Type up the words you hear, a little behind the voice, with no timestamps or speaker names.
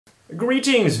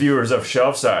Greetings, viewers of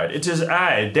Shelfside. It is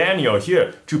I, Daniel,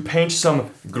 here to paint some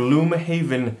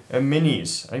Gloomhaven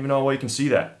minis. I don't even know why you can see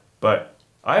that, but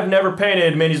I've never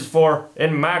painted minis before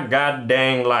in my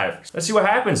goddamn life. Let's see what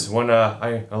happens when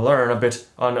I learn a bit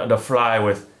on the fly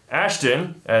with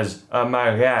Ashton as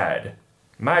my guide.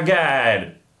 My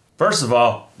guide. First of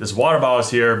all, this water bottle is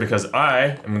here because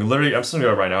I'm still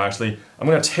doing it right now actually. I'm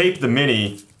gonna tape the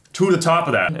mini to the top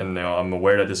of that. And I'm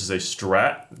aware that this is a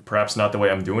strat, perhaps not the way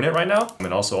I'm doing it right now.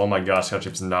 And also, oh my gosh,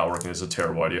 SketchUp is not working, this is a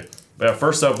terrible idea. But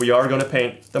first up, we are gonna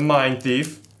paint the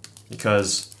Mindthief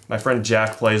because my friend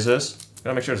Jack plays this.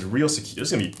 Gotta make sure it's real secure.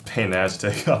 This is gonna be a pain in the ass to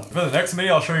take off. For the next mini,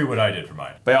 I'll show you what I did for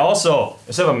mine. But also,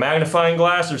 instead of a magnifying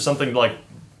glass or something like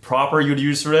proper you'd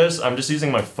use for this, I'm just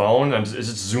using my phone and it's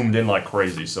just zoomed in like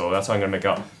crazy. So that's how I'm gonna make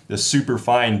out the super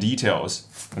fine details.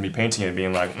 I'm gonna be painting it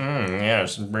being like,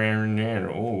 yes, oh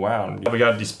wow. We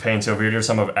got these paints over here. There's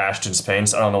some of Ashton's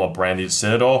paints. I don't know what brand these.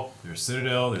 Citadel? There's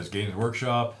Citadel, there's Games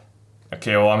Workshop.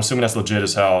 Okay, well I'm assuming that's legit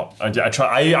as hell. I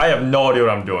have no idea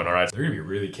what I'm doing, alright? They're gonna be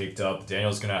really caked up.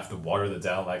 Daniel's gonna have to water them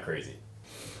down like crazy.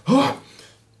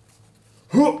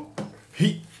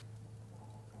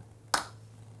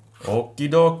 Okie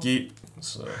dokie.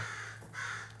 So,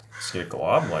 let's get a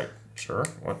glob, like, sure.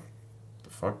 What the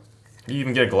fuck? You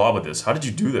even get a glob with this. How did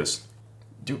you do this?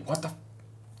 Dude, what the?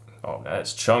 Oh, that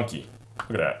is chunky.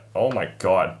 Look at that. Oh my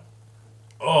god.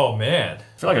 Oh man.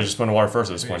 I feel like I just put in the water first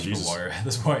at this point. Jesus. Water at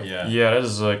this point, yeah. Yeah, that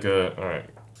is like a. Alright.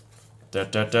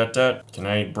 Can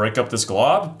I break up this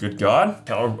glob? Good god.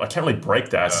 I can't really break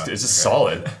that. It's just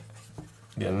solid.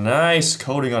 Get a nice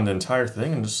coating on the entire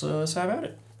thing and just let's have at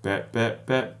it.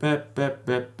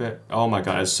 Oh my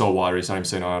god, it's so watery. It's not even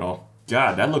saying no at all.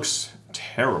 God, that looks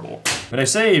terrible. But I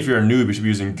say if you're a noob, you should be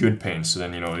using good paints, so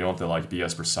then, you know, you don't have to, like, be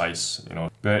as precise, you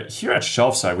know. But here at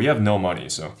Shelfside, we have no money,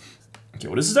 so. Okay,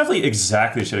 well, this is definitely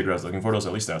exactly the shade of gray I was looking for, so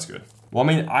at least that's good. Well, I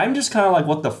mean, I'm just kind of like,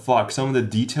 what the fuck? Some of the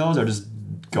details are just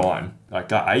gone.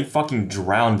 Like, I fucking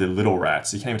drowned the little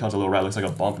rats. You can't even tell it's a little rat. It looks like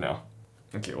a bump now.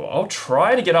 Okay, well, I'll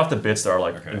try to get off the bits that are,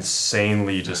 like,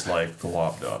 insanely just, like,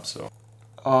 globbed up, so.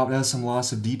 Oh, there's some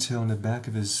loss of detail in the back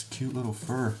of his cute little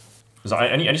fur.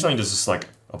 I need something that's just like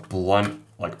a blunt,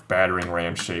 like battering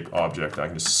ram shaped object that I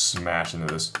can just smash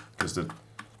into this, because the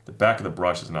back of the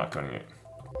brush is not cutting it.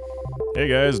 Hey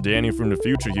guys, Danny from the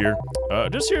future here.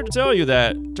 Just here to tell you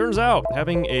that, turns out,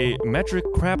 having a metric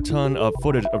crap ton of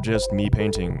footage of just me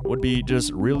painting would be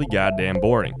just really goddamn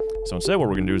boring. So instead what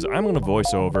we're gonna do is I'm gonna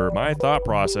voice over my thought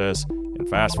process and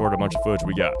fast forward a bunch of footage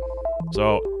we got.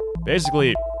 So,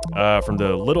 basically, from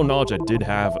the little knowledge I did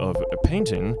have of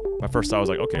painting, my first thought was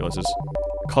like, okay, let's just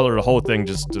color the whole thing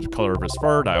just to the color of his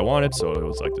fur that I wanted, so it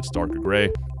was like this darker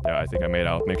gray that I think I made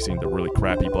out mixing the really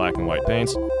crappy black and white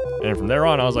paints. And from there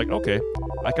on, I was like, okay,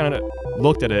 I kind of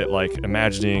looked at it like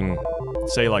imagining,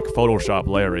 say, like Photoshop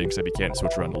layering, except you can't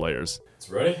switch around the layers. It's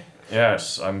ready?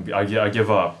 Yes, I give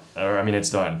up. I mean,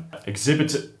 it's done.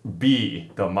 Exhibit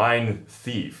B, the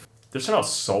Mindthief. This turned out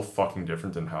so fucking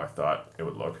different than how I thought it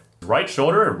would look. Right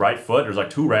shoulder and right foot, there's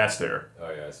like two rats there. Oh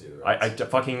yeah, I see the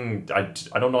rats.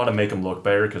 I don't know how to make them look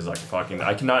better because I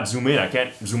cannot zoom in. I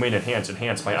can't zoom in,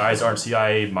 enhance. My eyes aren't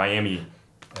CIA Miami.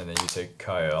 And then you take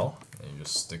Kyle and you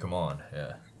just stick them on,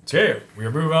 yeah. Okay, we're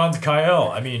moving on to Kyle.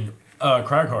 I mean,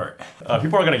 Cragheart.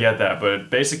 People aren't gonna get that, but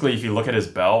basically if you look at his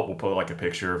belt, we'll put like a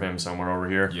picture of him somewhere over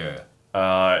here.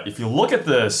 Yeah. If you look at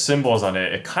the symbols on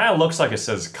it, it kind of looks like it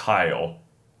says Kyle.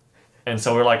 And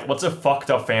so we're like, what's a fucked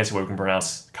up fancy way we can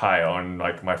pronounce Kyle? And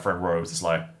like my friend Rose is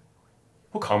like,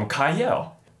 we'll call him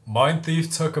Kyle.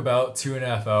 Mindthief took about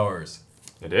 2.5 hours.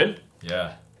 It did?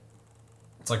 Yeah.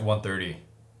 It's like 1:30.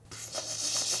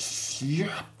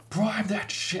 Yeah, bribe that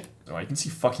shit. Oh, I can see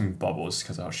fucking bubbles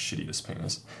because of how shitty this paint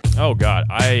is. Oh god,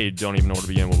 I don't even know where to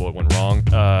begin with what went wrong.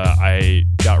 I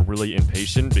got really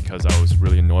impatient because I was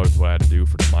really annoyed with what I had to do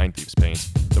for the Mindthief's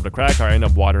paints. So for the Cragheart, I ended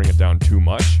up watering it down too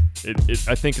much.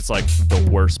 I think it's like the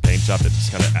worst paint job that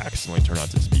just kind of accidentally turned out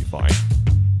to just be fine.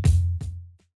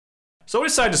 So we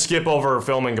decided to skip over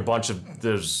filming a bunch of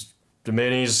the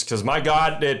minis because my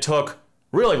god, it took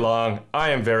really long. I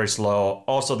am very slow.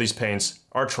 Also, these paints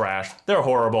are trash. They're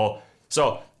horrible.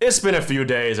 So it's been a few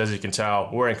days, as you can tell.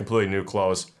 We're in completely new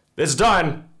clothes. It's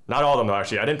done. Not all of them though,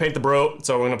 actually. I didn't paint the brute,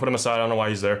 so we're gonna put him aside. I don't know why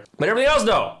he's there. But everything else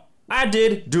though, I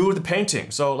did do the painting.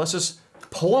 So let's just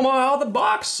pull them out of the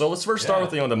box. So let's first start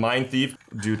with the Mindthief.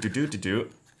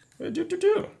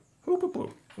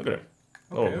 Look at him.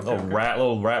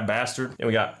 Little rat bastard. And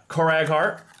we got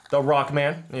Cragheart, the rock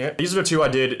man. Yeah. These are the two I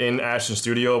did in Ashton's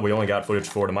studio. We only got footage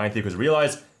for the Mindthief because we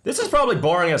realized this is probably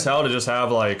boring as hell to just have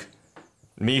like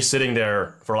me sitting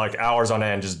there for like hours on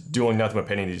end just doing nothing but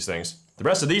painting these things. The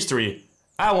rest of these three,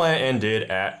 I went and did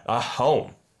at a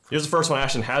home. Here's the first one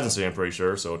Ashton hasn't seen, I'm pretty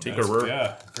sure, so Tinkerer.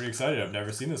 Yeah, pretty excited. I've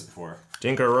never seen this before.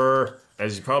 Tinkerer.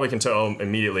 As you probably can tell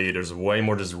immediately, there's way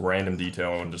more just random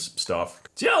detail and just stuff.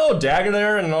 See that little dagger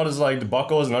there and all this like the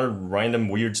buckles and other random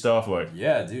weird stuff? Like,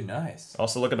 yeah, dude, nice.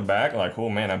 Also look at the back, like, oh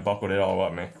man, I buckled it all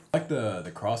up, man. I like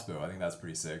the crossbow. I think that's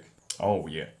pretty sick. Oh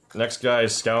yeah. Next guy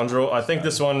is Scoundrel. I think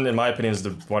this one, in my opinion, is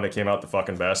the one that came out the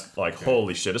fucking best. Like,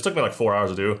 holy shit. This took me like 4 hours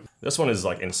to do. This one is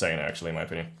like insane, actually, in my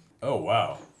opinion. Oh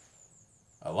wow.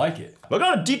 I like it. Look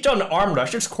at the detail on the armor. That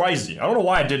shit's crazy. I don't know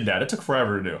why I did that. It took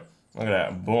forever to do. Look at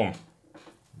that. Boom.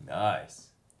 Nice.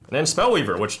 And then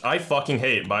Spellweaver, which I fucking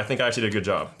hate, but I think I actually did a good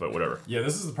job, but whatever. Yeah,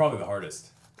 this is probably the hardest.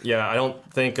 Yeah, I don't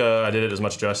think I did it as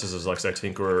much justice as like say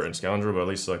Tinkerer and Scoundrel, but at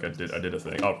least like I did a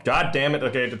thing. Oh god damn it!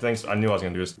 Okay, the things I knew I was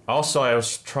gonna do this. Also, I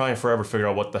was trying forever to figure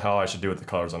out what the hell I should do with the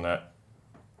colors on that.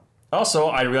 Also,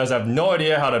 I realized I have no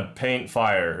idea how to paint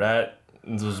fire. That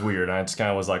was weird. I just kind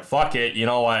of was like, fuck it. You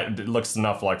know what? It looks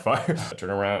enough like fire.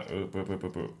 Turn around. Oop, oop, oop,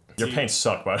 oop, oop. Your paints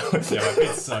suck, by the way. Yeah, my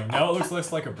paints suck. Now it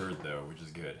looks like a bird though, which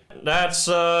is good. That's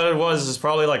was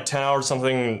probably like 10 hours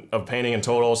something of painting in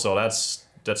total. So that's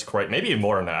great. Maybe even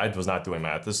more than that. I was not doing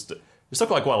math. This took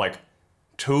like what, like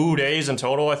 2 days in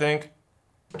total, I think.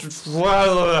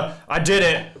 I did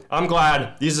it. I'm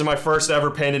glad. These are my first ever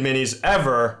painted minis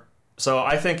ever. So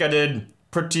I think I did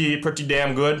pretty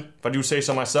damn good, if I do say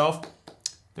so myself.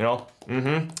 You know,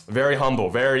 very humble,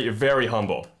 very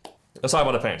humble. Let's talk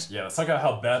about the paints. Yeah, let's talk about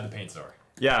how bad the paints are.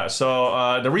 Yeah,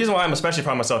 so the reason why I'm especially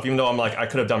proud of myself, even though I'm like, I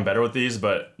could have done better with these,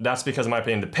 but that's because in my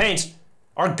opinion, the paints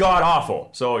are god-awful.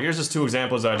 So here's just 2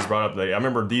 examples that I just brought up. I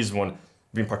remember these one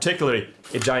being particularly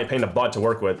a giant pain in the butt to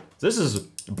work with. This is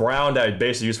brown that I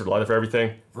basically use for leather for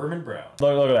everything. Vermin brown.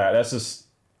 Look at that, that's just,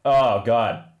 oh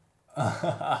god.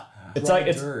 It's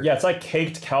like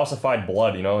caked calcified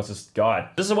blood, you know, it's just god.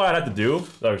 This is what I'd have to do.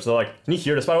 So like, can you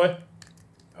hear this by the way?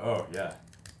 Oh, yeah.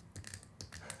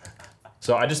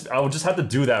 So I would just have to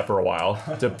do that for a while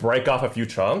to break off a few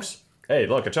chunks. Hey,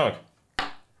 look, a chunk.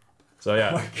 So yeah,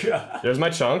 oh my god. There's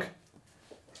my chunk.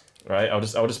 Right, I'll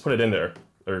just put it in there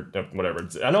or whatever.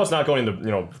 I know it's not going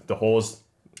into the holes,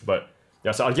 but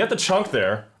yeah. So I'd get the chunk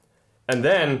there, and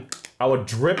then I would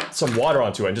drip some water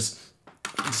onto it and just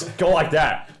go like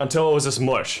that until it was just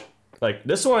mush. Like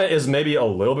this one is maybe a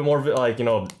little bit more like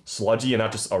sludgy and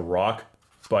not just a rock,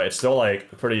 but it's still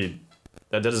like pretty.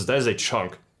 That is a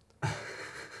chunk.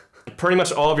 Pretty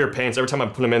much all of your paints, every time I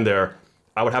put them in there,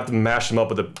 I would have to mash them up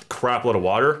with a crap load of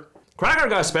water. Cragheart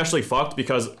got especially fucked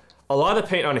because a lot of the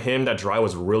paint on him that dry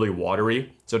was really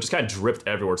watery, so it just kind of dripped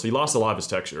everywhere, so he lost a lot of his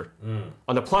texture.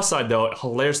 On the plus side though,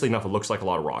 hilariously enough, it looks like a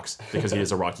lot of rocks because he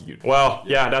is a rocky dude. Well,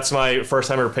 yeah, that's my first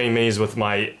time ever painting minis with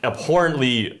my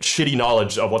abhorrently shitty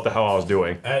knowledge of what the hell I was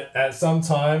doing. At some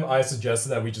time, I suggested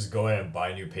that we just go in and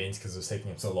buy new paints because it was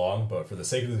taking him so long, but for the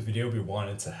sake of this video, we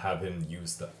wanted to have him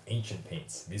use the ancient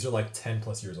paints. These are like 10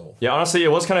 plus years old. Yeah, honestly,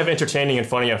 it was kind of entertaining and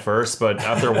funny at first, but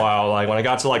after a while, like when I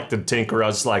got to like the Tinker, I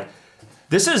was just like,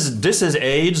 This is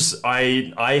AIDS.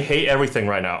 I hate everything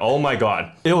right now. Oh my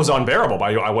god. It was unbearable,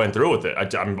 but I went through with it.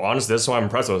 I'm honest, this is why I'm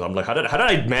impressed with it. I'm like, how did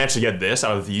I manage to get this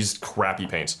out of these crappy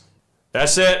paints?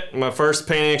 That's it, my first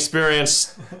painting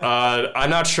experience. I'm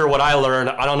not sure what I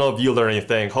learned. I don't know if you learned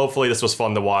anything. Hopefully this was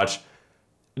fun to watch.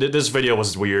 This video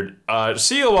was weird.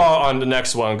 See you all on the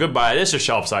next one. Goodbye, this is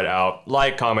Shelfside out.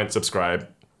 Like, comment, subscribe.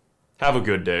 Have a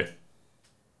good day.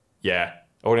 Yeah,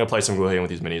 we're gonna play some Gloomhaven with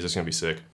these minis. It's gonna be sick.